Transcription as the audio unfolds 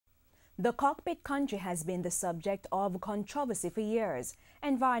The Cockpit country has been the subject of controversy for years.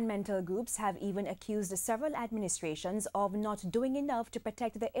 Environmental groups have even accused several administrations of not doing enough to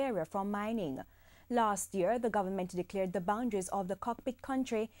protect the area from mining. Last year, the government declared the boundaries of the Cockpit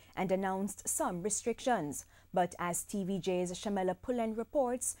country and announced some restrictions. But as TVJ's Shamela Pullen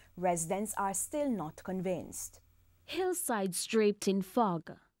reports, residents are still not convinced. Hillsides draped in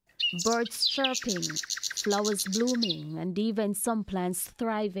fog, birds chirping, flowers blooming, and even some plants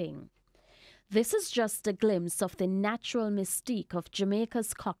thriving. This is just a glimpse of the natural mystique of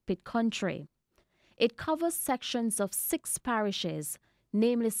Jamaica's Cockpit country. It covers sections of 6 parishes,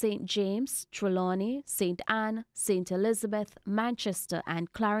 namely St. James, Trelawney, St. Anne, St. Elizabeth, Manchester,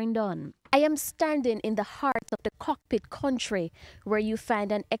 and Clarendon. I am standing in the heart of the Cockpit country, where you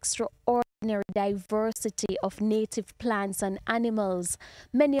find an extraordinary diversity of native plants and animals,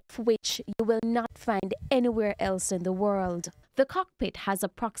 many of which you will not find anywhere else in the world. The Cockpit has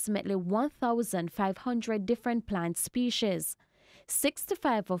approximately 1,500 different plant species,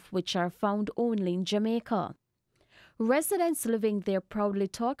 65 of which are found only in Jamaica. Residents living there proudly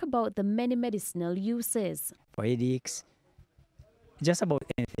talk about the many medicinal uses. For headaches, just about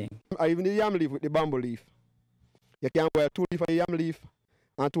anything. I even the yam leaf with the bamboo leaf. You can wear 2 leaf of the yam leaf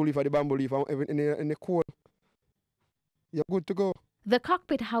and 2 leaf of the bamboo leaf in the cold. You're good to go. The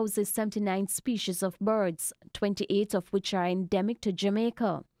Cockpit houses 79 species of birds, 28 of which are endemic to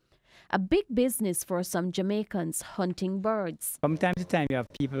Jamaica. A big business for some Jamaicans hunting birds. From time to time, you have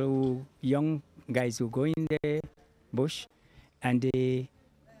people young guys who go in the bush and they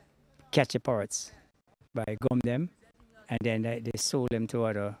catch the parrots by gum them, and then they sold them to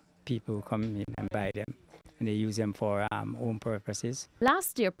other people who come in and buy them, and they use them for own purposes.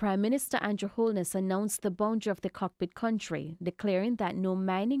 Last year, Prime Minister Andrew Holness announced the boundary of the Cockpit country, declaring that no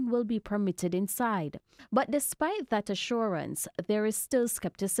mining will be permitted inside. But despite that assurance, there is still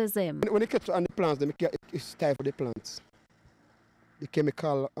skepticism. When they catch on the plants, it's time for the plants. The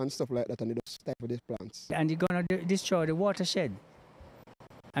chemical and stuff like that, and it just time for the plants. And they're going to destroy the watershed.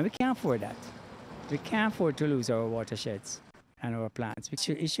 And we can't afford that. We can't afford to lose our watersheds and our plants.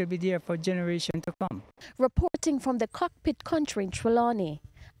 It should be there for generations to come. Reporting from the Cockpit country in Trelawney,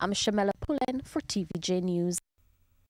 I'm Shamela Pullen for TVJ News.